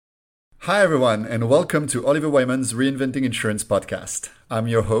Hi, everyone, and welcome to Oliver Wyman's Reinventing Insurance podcast. I'm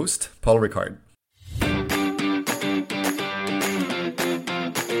your host, Paul Ricard.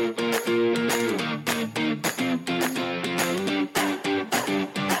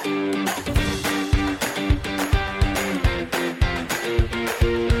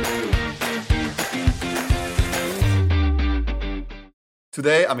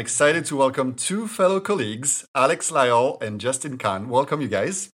 Today, I'm excited to welcome two fellow colleagues, Alex Lyall and Justin Kahn. Welcome, you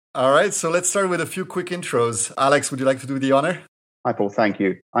guys. All right, so let's start with a few quick intros. Alex, would you like to do the honor? Hi, Paul. Thank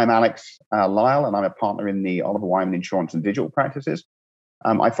you. I'm Alex Lyall, and I'm a partner in the Oliver Wyman Insurance and Digital Practices.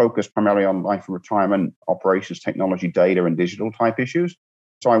 I focus primarily on life and retirement, operations, technology, data, and digital type issues.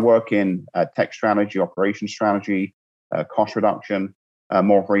 So I work in tech strategy, operations strategy, cost reduction,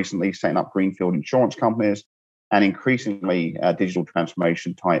 more recently setting up greenfield insurance companies, and increasingly digital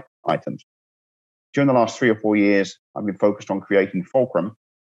transformation type items. During the last 3 or 4 years, I've been focused on creating Fulcrum.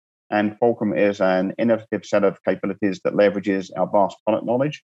 And Fulcrum is an innovative set of capabilities that leverages our vast product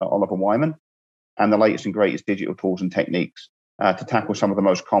knowledge at Oliver Wyman and the latest and greatest digital tools and techniques to tackle some of the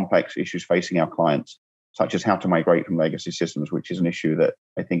most complex issues facing our clients, such as how to migrate from legacy systems, which is an issue that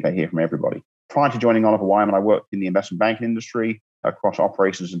I think I hear from everybody. Prior to joining Oliver Wyman, I worked in the investment banking industry across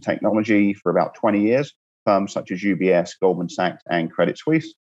operations and technology for about 20 years, firms such as UBS, Goldman Sachs, and Credit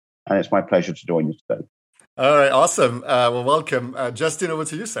Suisse. And it's my pleasure to join you today. All right, awesome. Well, welcome. Justin, over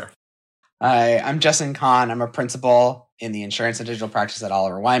to you, sir. Hi, I'm Justin Kahn. I'm a principal in the insurance and digital practice at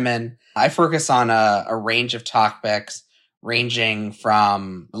Oliver Wyman. I focus on a range of topics ranging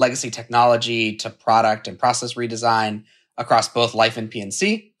from legacy technology to product and process redesign across both life and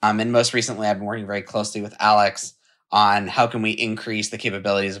P&C. And most recently, I've been working very closely with Alex on how can we increase the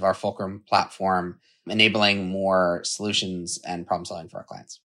capabilities of our Fulcrum platform, enabling more solutions and problem solving for our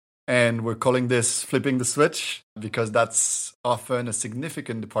clients. And we're calling this flipping the switch because that's often a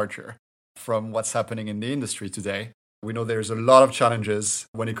significant departure from what's happening in the industry today. We know there's a lot of challenges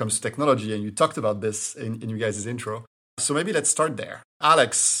when it comes to technology, and you talked about this in you guys' intro. So maybe let's start there.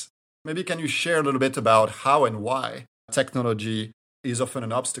 Alex, maybe can you share a little bit about how and why technology is often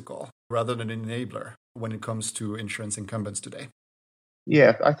an obstacle rather than an enabler when it comes to insurance incumbents today?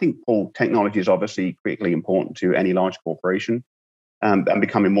 Yeah, I think, Paul, technology is obviously critically important to any large corporation and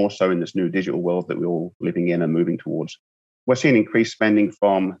becoming more so in this new digital world that we're all living in and moving towards. We're seeing increased spending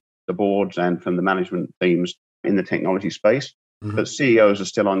from the boards and from the management teams in the technology space, but CEOs are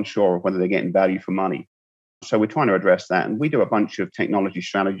still unsure of whether they're getting value for money. So we're trying to address that. And we do a bunch of technology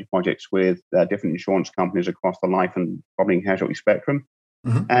strategy projects with different insurance companies across the life and property and casualty spectrum.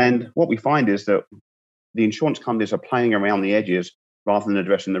 And what we find is that the insurance companies are playing around the edges rather than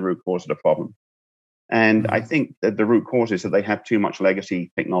addressing the root cause of the problem. And I think that the root cause is that they have too much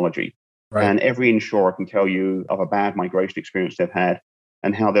legacy technology. Right. And every insurer can tell you of a bad migration experience they've had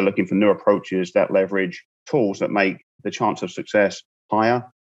and how they're looking for new approaches that leverage tools that make the chance of success higher,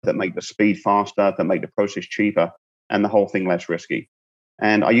 that make the speed faster, that make the process cheaper, and the whole thing less risky.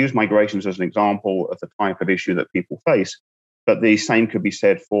 And I use migrations as an example of the type of issue that people face, but the same could be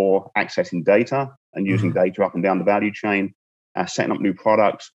said for accessing data and using data up and down the value chain, setting up new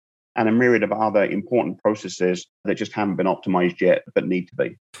products, and a myriad of other important processes that just haven't been optimized yet, but need to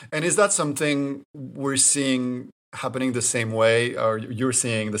be. And is that something we're seeing happening the same way, or you're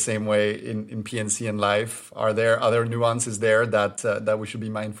seeing the same way in P&C and life? Are there other nuances there that we should be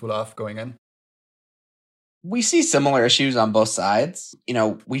mindful of going in? We see similar issues on both sides.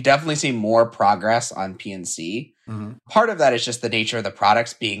 We definitely see more progress on P&C. Part of that is just the nature of the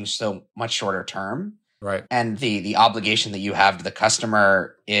products being so much shorter term. Right. And the obligation that you have to the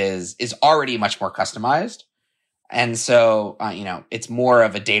customer is already much more customized. And so, it's more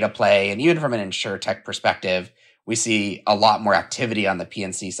of a data play. And even from an InsurTech perspective, we see a lot more activity on the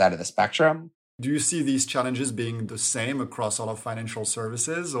P&C side of the spectrum. Do you see these challenges being the same across all of financial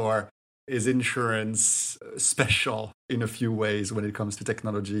services, or is insurance special in a few ways when it comes to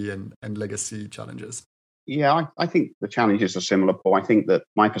technology and legacy challenges? Yeah, I think the challenges are similar, Paul. I think that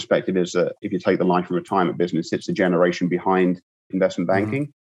my perspective is that if you take the life and retirement business, it's a generation behind investment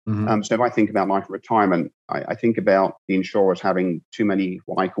banking. So if I think about life and retirement, I think about the insurers having too many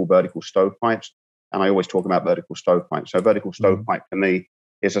what I call vertical stovepipes. And I always talk about vertical stovepipe. So vertical stovepipe for me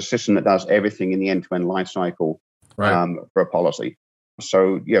is a system that does everything in the end-to-end life cycle for a policy.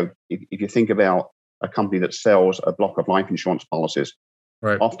 So, if you think about a company that sells a block of life insurance policies,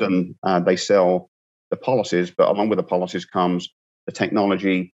 often they sell the policies, but along with the policies comes the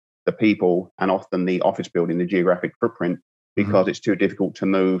technology, the people, and often the office building, the geographic footprint, because it's too difficult to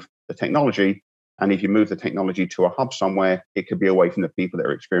move the technology. And if you move the technology to a hub somewhere, it could be away from the people that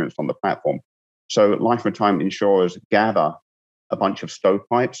are experienced on the platform. So life and retirement insurers gather a bunch of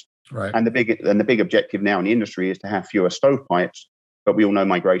stovepipes. Right. And the big objective now in the industry is to have fewer stovepipes, but we all know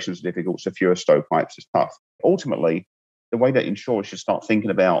migrations are difficult, so fewer stovepipes is tough. Ultimately, the way that insurers should start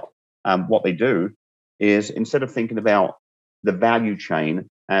thinking about what they do is, instead of thinking about the value chain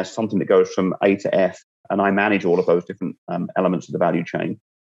as something that goes from A to F, and I manage all of those different elements of the value chain,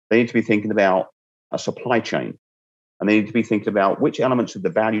 they need to be thinking about a supply chain. And they need to be thinking about which elements of the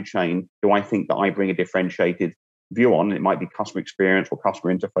value chain do I think that I bring a differentiated view on. It might be customer experience or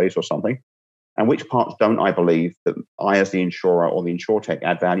customer interface or something. And which parts don't I believe that I, as the insurer or the insurtech,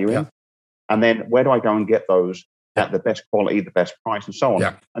 add value in? And then where do I go and get those at the best quality, the best price, and so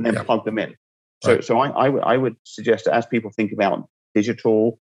on, and then plug them in? So I would suggest that as people think about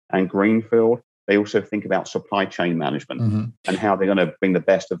digital and greenfield, they also think about supply chain management and how they're going to bring the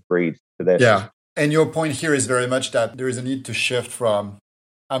best of breed to their system. And your point here is very much that there is a need to shift from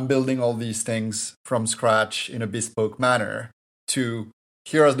I'm building all these things from scratch in a bespoke manner to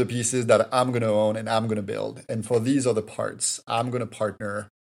here are the pieces that I'm going to own and I'm going to build. And for these other parts, I'm going to partner.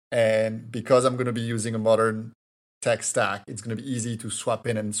 And because I'm going to be using a modern tech stack, it's going to be easy to swap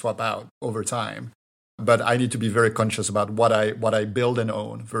in and swap out over time. But I need to be very conscious about what I build and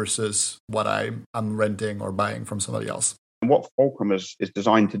own versus what I'm renting or buying from somebody else. And what Fulcrum is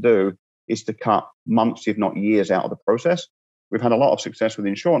designed to do is to cut months, if not years, out of the process. We've had a lot of success with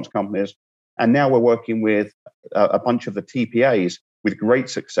insurance companies, and now we're working with a bunch of the TPAs with great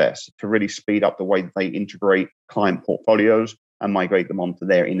success to really speed up the way that they integrate client portfolios and migrate them onto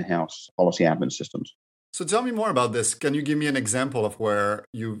their in-house policy admin systems. So tell me more about this. Can you give me an example of where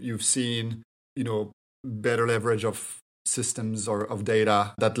you've seen, better leverage of systems or of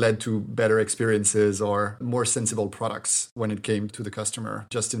data that led to better experiences or more sensible products when it came to the customer?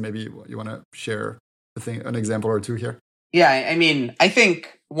 Justin, maybe you want to share an example or two here? Yeah, I mean, I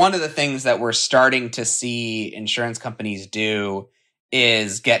think one of the things that we're starting to see insurance companies do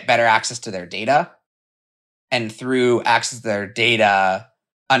is get better access to their data. And through access to their data,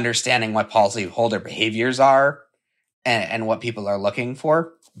 understanding what policyholder behaviors are and what people are looking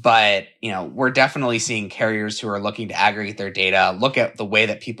for. But, we're definitely seeing carriers who are looking to aggregate their data, look at the way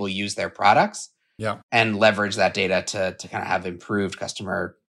that people use their products, and leverage that data to kind of have improved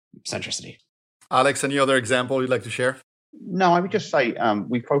customer centricity. Alex, any other example you'd like to share? No, I would just say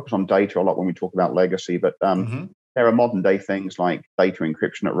we focus on data a lot when we talk about legacy, but there are modern day things like data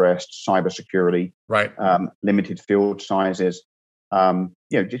encryption at rest, cybersecurity, limited field sizes,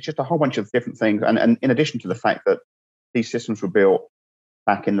 just a whole bunch of different things. And in addition to the fact that these systems were built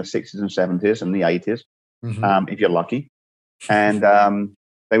back in the 60s and 70s and the 80s, if you're lucky. And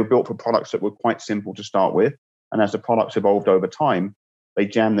they were built for products that were quite simple to start with. And as the products evolved over time, they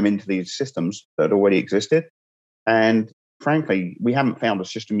jammed them into these systems that already existed. And frankly, we haven't found a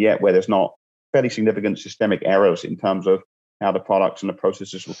system yet where there's not fairly significant systemic errors in terms of how the products and the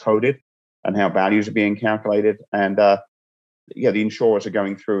processes were coded and how values are being calculated. And the insurers are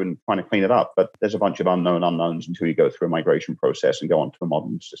going through and trying to clean it up, but there's a bunch of unknown unknowns until you go through a migration process and go onto a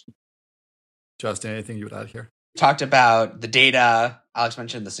modern system. Justin, anything you would add here? Talked about the data. Alex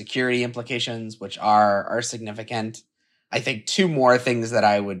mentioned the security implications, which are significant. I think two more things that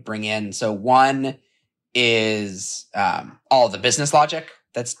I would bring in. So one is all the business logic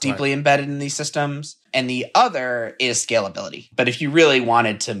that's deeply embedded in these systems. And the other is scalability. But if you really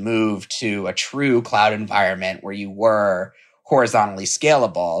wanted to move to a true cloud environment where you were horizontally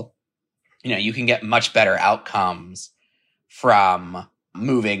scalable, you can get much better outcomes from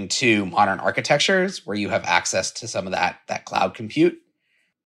moving to modern architectures where you have access to some of that cloud compute.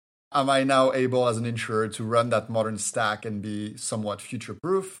 Am I now able as an insurer to run that modern stack and be somewhat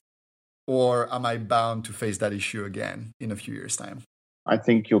future-proof? Or am I bound to face that issue again in a few years' time? I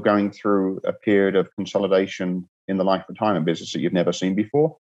think you're going through a period of consolidation in the life retirement business that you've never seen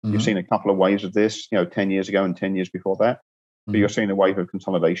before. You've seen a couple of waves of this, 10 years ago and 10 years before that. But you're seeing a wave of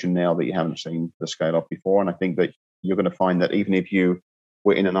consolidation now that you haven't seen the scale of before. And I think that you're going to find that even if you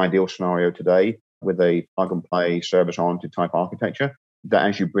were in an ideal scenario today with a plug and play service-oriented type architecture, that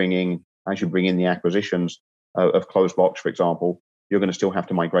as you bring in the acquisitions of closed box, for example, you're going to still have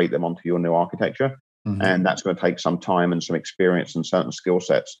to migrate them onto your new architecture. And that's going to take some time and some experience and certain skill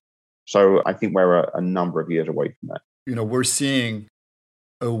sets. So I think we're a number of years away from that. We're seeing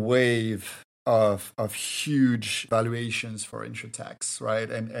a wave of huge valuations for insurtechs,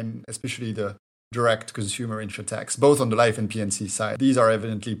 right? And especially the direct consumer insurtechs, both on the life and P&C side. These are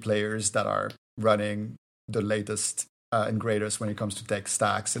evidently players that are running the latest and greatest when it comes to tech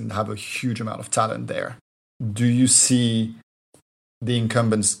stacks and have a huge amount of talent there. Do you see the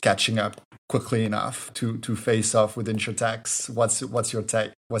incumbents catching up quickly enough to face off with insurtechs? What's your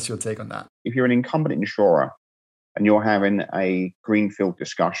take on that? If you're an incumbent insurer and you're having a greenfield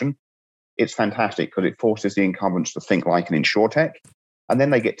discussion, it's fantastic because it forces the incumbents to think like an insurtech, and then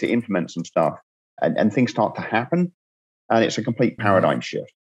they get to implement some stuff, and things start to happen, and it's a complete paradigm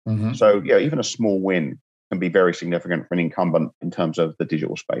shift. Mm-hmm. So, yeah, even a small win can be very significant for an incumbent in terms of the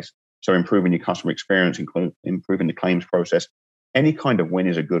digital space. So improving your customer experience, improving the claims process, any kind of win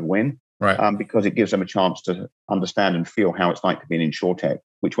is a good win, right? Because it gives them a chance to understand and feel how it's like to be an insurtech,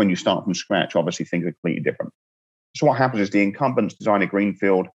 which when you start from scratch, obviously things are completely different. So what happens is the incumbents design a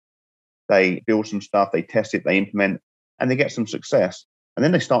greenfield, they build some stuff, they test it, they implement, and they get some success. And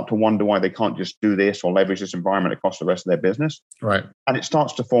then they start to wonder why they can't just do this or leverage this environment across the rest of their business. Right. And it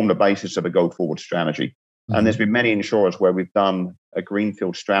starts to form the basis of a go-forward strategy. Mm-hmm. And there's been many insurers where we've done a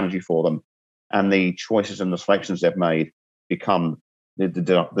greenfield strategy for them, and the choices and the selections they've made become the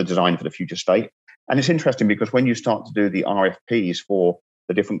design for the future state. And it's interesting because when you start to do the RFPs for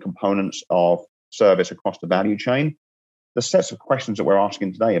the different components of service across the value chain, the sets of questions that we're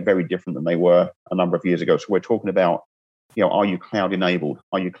asking today are very different than they were a number of years ago. So we're talking about, are you cloud enabled?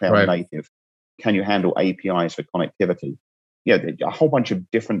 Are you cloud native? Can you handle APIs for connectivity? A whole bunch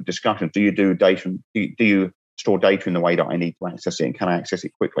of different discussions. Do you do data? Do you store data in the way that I need to access it? And can I access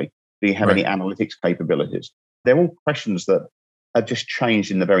it quickly? Do you have any analytics capabilities? They're all questions that have just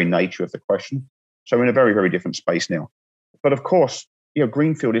changed in the very nature of the question. So we're in a very, very different space now. But of course,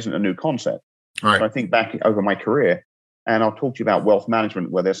 greenfield isn't a new concept. Right. So I think back over my career, and I'll talk to you about wealth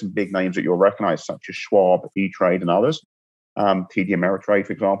management, where there's some big names that you'll recognize, such as Schwab, E-Trade, and others. TD Ameritrade,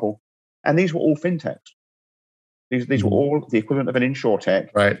 for example. And these were all fintechs. These were all the equivalent of an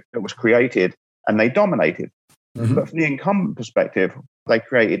insurtech that was created, and they dominated. Mm-hmm. But from the incumbent perspective, they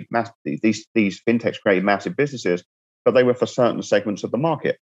created these fintechs created massive businesses, but they were for certain segments of the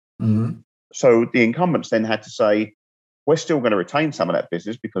market. Mm-hmm. So the incumbents then had to say, we're still going to retain some of that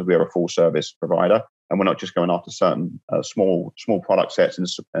business because we are a full service provider, and we're not just going after certain small product sets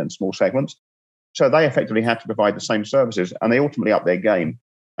and small segments. So they effectively had to provide the same services, and they ultimately upped their game.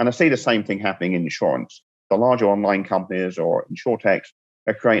 And I see the same thing happening in insurance. The larger online companies or insurtechs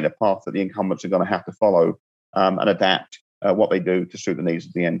are creating a path that the incumbents are going to have to follow and adapt what they do to suit the needs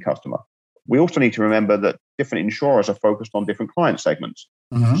of the end customer. We also need to remember that different insurers are focused on different client segments.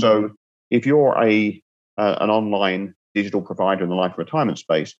 Mm-hmm. So if you're an online digital provider in the life retirement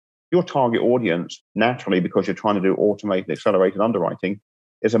space, your target audience, naturally, because you're trying to do automated, accelerated underwriting,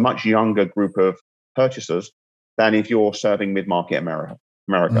 is a much younger group of purchasers than if you're serving mid-market America.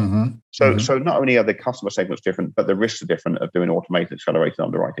 Mm-hmm. So not only are the customer segments different, but the risks are different of doing automated, accelerated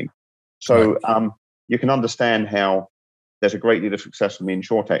underwriting. So you can understand how there's a great deal of success from the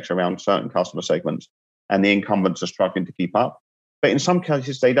insurtechs around certain customer segments, and the incumbents are struggling to keep up. But in some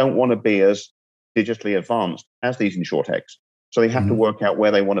cases, they don't want to be as digitally advanced as these insurtechs. So they have to work out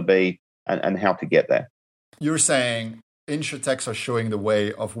where they want to be and how to get there. You're saying insurtechs are showing the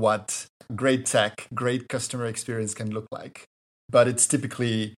way of what great tech, great customer experience can look like. But it's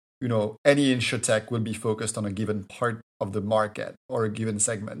typically, any insurtech will be focused on a given part of the market or a given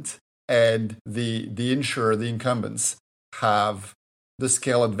segment. And the insurer, the incumbents, have the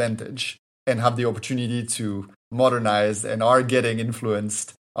scale advantage and have the opportunity to modernize and are getting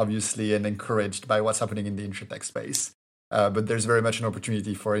influenced, obviously, and encouraged by what's happening in the insurtech space. But there's very much an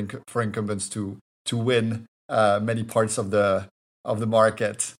opportunity for incumbents to win many parts of the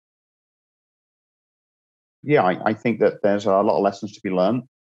market. Yeah, I think that there's a lot of lessons to be learned,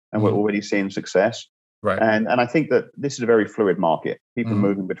 and we're already seeing success. Right. And I think that this is a very fluid market. People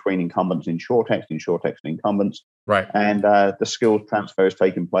moving between incumbents and insurtechs and incumbents. Right. And the skills transfer is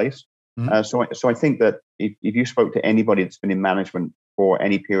taking place. So I think that if you spoke to anybody that's been in management for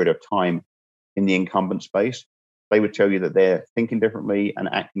any period of time in the incumbent space, they would tell you that they're thinking differently and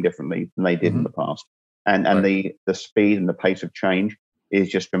acting differently than they did in the past. And the speed and the pace of change is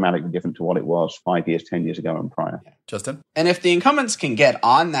just dramatically different to what it was 5 years, 10 years ago and prior. Justin? And if the incumbents can get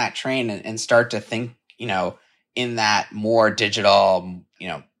on that train and start to think, in that more digital,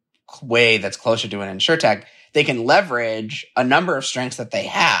 way that's closer to an insurtech, they can leverage a number of strengths that they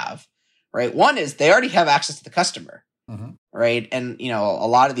have, right? One is they already have access to the customer, right? And, a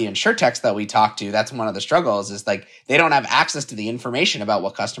lot of the insurtechs that we talk to, that's one of the struggles is like, they don't have access to the information about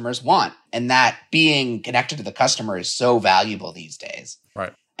what customers want. And that being connected to the customer is so valuable these days.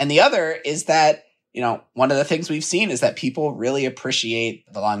 Right. And the other is that, one of the things we've seen is that people really appreciate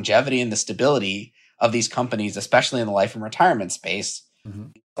the longevity and the stability of these companies, especially in the life and retirement space.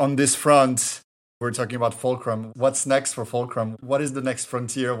 On this front, we're talking about Fulcrum. What's next for Fulcrum? What is the next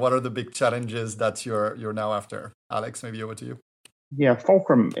frontier? What are the big challenges that you're now after? Alex, maybe over to you. Yeah,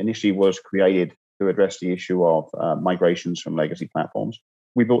 Fulcrum initially was created to address the issue of migrations from legacy platforms.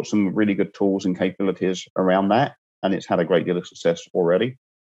 We built some really good tools and capabilities around that. and it's had a great deal of success already.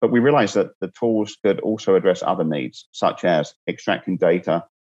 But we realized that the tools could also address other needs, such as extracting data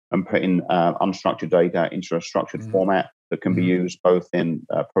and putting unstructured data into a structured format that can be used both in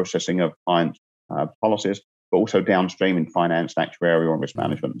processing of client policies, but also downstream in finance, actuarial, and risk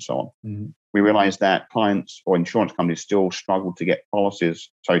management, and so on. We realized that clients or insurance companies still struggle to get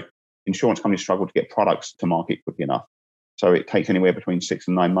insurance companies struggle to get products to market quickly enough. So it takes anywhere between 6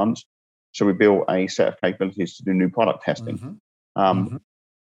 and 9 months. So we built a set of capabilities to do new product testing.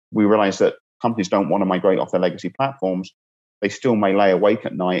 We realized that companies don't want to migrate off their legacy platforms. They still may lay awake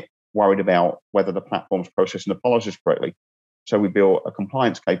at night worried about whether the platform's processing the policies correctly. So we built a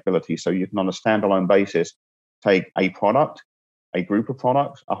compliance capability so you can, on a standalone basis, take a product, a group of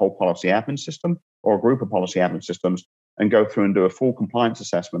products, a whole policy admin system, or a group of policy admin systems, and go through and do a full compliance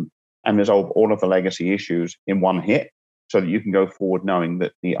assessment and resolve all of the legacy issues in one hit so that you can go forward knowing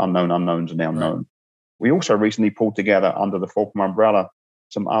that the unknown unknowns are now known. We also recently pulled together under the Fulcrum umbrella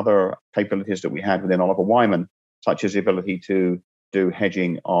some other capabilities that we had within Oliver Wyman, such as the ability to do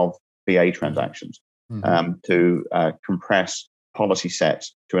hedging of VA transactions, to compress policy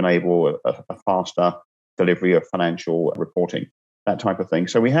sets to enable a faster delivery of financial reporting, that type of thing.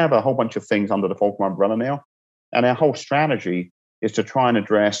 So we have a whole bunch of things under the Fulcrum umbrella now. And our whole strategy is to try and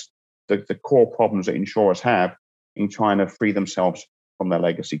address the core problems that insurers have in trying to free themselves from their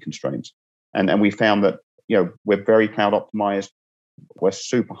legacy constraints. And we found that, we're very cloud optimized. We're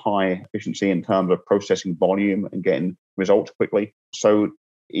super high efficiency in terms of processing volume and getting results quickly. So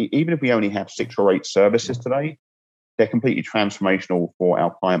even if we only have 6 or 8 services today, they're completely transformational for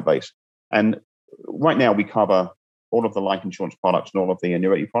our client base. And right now we cover all of the life insurance products and all of the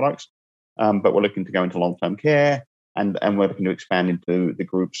annuity products, but we're looking to go into long-term care and we're looking to expand into the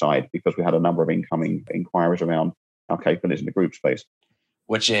group side because we had a number of incoming inquiries around our capabilities in the group space.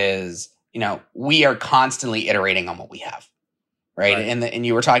 Which is, we are constantly iterating on what we have. Right. And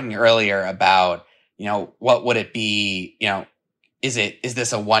you were talking earlier about, what would it be, is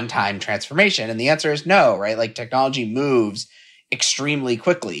this a one-time transformation? And the answer is no, right? Like technology moves extremely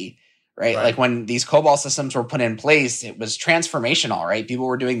quickly, right? Like when these COBOL systems were put in place, it was transformational, right? People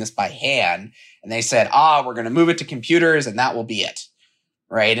were doing this by hand and they said, we're going to move it to computers and that will be it.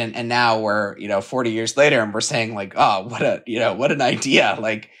 Right. And now we're, 40 years later and we're saying like, what an idea.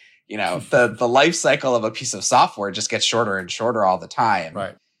 Like, the life cycle of a piece of software just gets shorter and shorter all the time.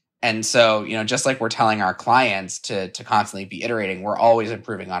 Right. And so, just like we're telling our clients to constantly be iterating, we're always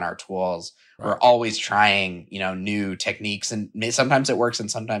improving on our tools. Right. We're always trying, new techniques, and sometimes it works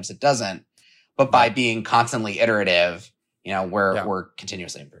and sometimes it doesn't. But by being constantly iterative, we're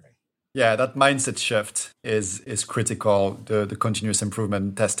continuously improving. Yeah, that mindset shift is critical. The continuous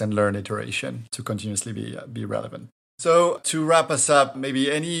improvement, test and learn iteration to continuously be relevant. So to wrap us up,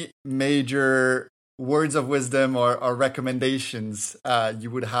 maybe any major words of wisdom or recommendations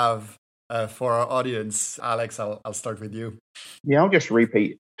you would have for our audience? Alex, I'll start with you. Yeah, I'll just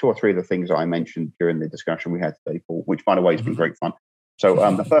repeat 2 or 3 of the things that I mentioned during the discussion we had today, Paul, which, by the way, has been great fun. So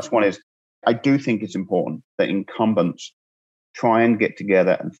the first one is, I do think it's important that incumbents try and get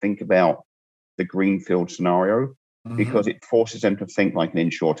together and think about the greenfield scenario because it forces them to think like an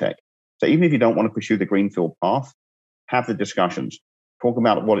insurtech. So even if you don't want to pursue the greenfield path, have the discussions, talk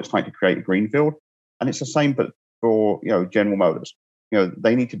about what it's like to create a greenfield. And it's the same for General Motors.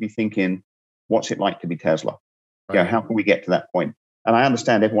 They need to be thinking, what's it like to be Tesla? Right. How can we get to that point? And I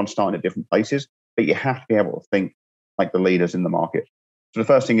understand everyone's starting at different places, but you have to be able to think like the leaders in the market. So the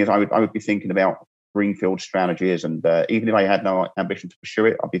first thing is I would be thinking about greenfield strategies, and even if I had no ambition to pursue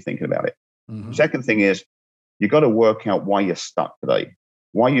it, I'd be thinking about it. The second thing is you've got to work out why you're stuck today.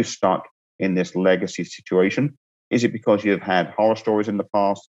 Why you're stuck in this legacy situation. Is it because you've had horror stories in the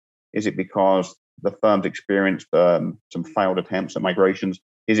past? Is it because the firm's experienced some failed attempts at migrations?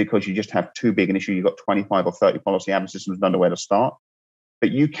 Is it because you just have too big an issue? You've got 25 or 30 policy admin systems, don't know where to start.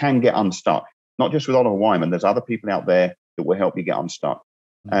 But you can get unstuck, not just with Oliver Wyman. There's other people out there that will help you get unstuck.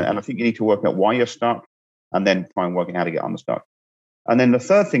 And I think you need to work out why you're stuck and then try and work out how to get unstuck. And then the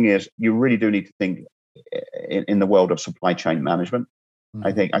third thing is you really do need to think in the world of supply chain management.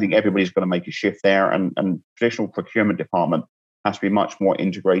 I think everybody's going to make a shift there, and traditional procurement department has to be much more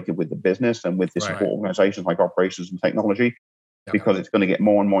integrated with the business and with the support organizations like operations and technology, because it's going to get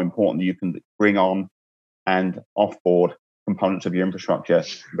more and more important that you can bring on and offboard components of your infrastructure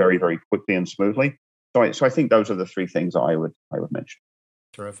very, very quickly and smoothly. So I think those are the 3 things that I would mention.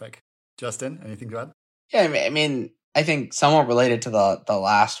 Terrific. Justin, anything to add? Yeah, I mean, I think somewhat related to the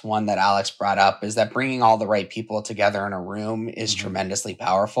last one that Alex brought up is that bringing all the right people together in a room is tremendously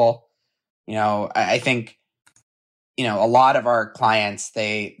powerful. I think, a lot of our clients,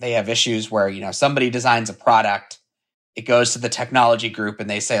 they have issues where, somebody designs a product it goes to the technology group and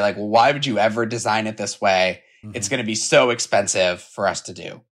they say like, well, why would you ever design it this way? Mm-hmm. It's going to be so expensive for us to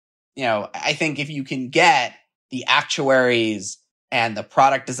do. I think if you can get the actuaries and the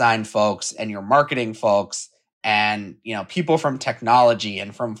product design folks and your marketing folks and, people from technology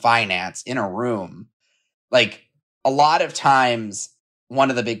and from finance in a room, like a lot of times, one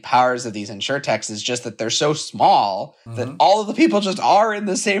of the big powers of these insurtechs is just that they're so small that all of the people just are in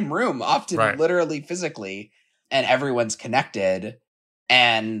the same room, often literally physically, and everyone's connected.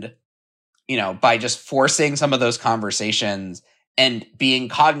 And, by just forcing some of those conversations and being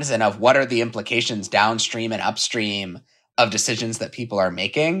cognizant of what are the implications downstream and upstream of decisions that people are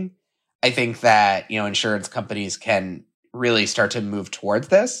making, I think that, insurance companies can really start to move towards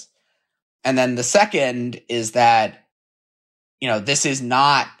this. And then the second is that, this is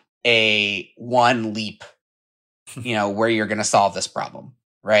not a one leap, where you're going to solve this problem,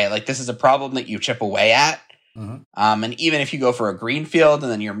 right? Like this is a problem that you chip away at. And even if you go for a greenfield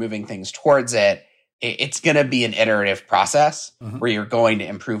and then you're moving things towards it, it's going to be an iterative process where you're going to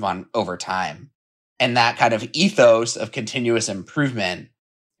improve on over time. And that kind of ethos of continuous improvement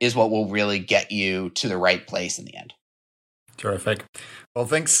is what will really get you to the right place in the end. Terrific. Well,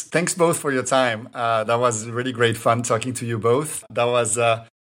 thanks both for your time. That was really great fun talking to you both. That was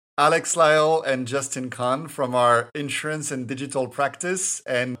Alex Lyall and Justin Kahn from our insurance and digital practice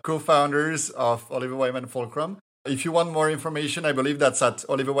and co-founders of Oliver Wyman Fulcrum. If you want more information, I believe that's at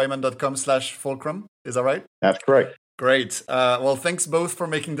oliverwyman.com/Fulcrum. Is that right? That's correct. Great. Well, thanks both for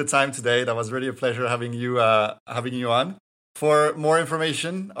making the time today. That was really a pleasure having you on. For more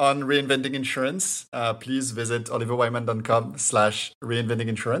information on reinventing insurance, please visit oliverwyman.com/reinventing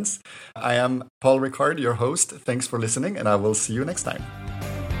insurance. I am Paul Ricard, your host. Thanks for listening, and I will see you next time.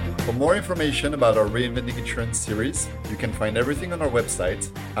 For more information about our Reinventing Insurance series, you can find everything on our website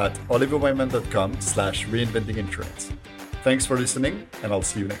at oliverwyman.com/reinventing insurance. Thanks for listening, and I'll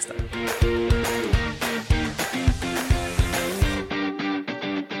see you next time.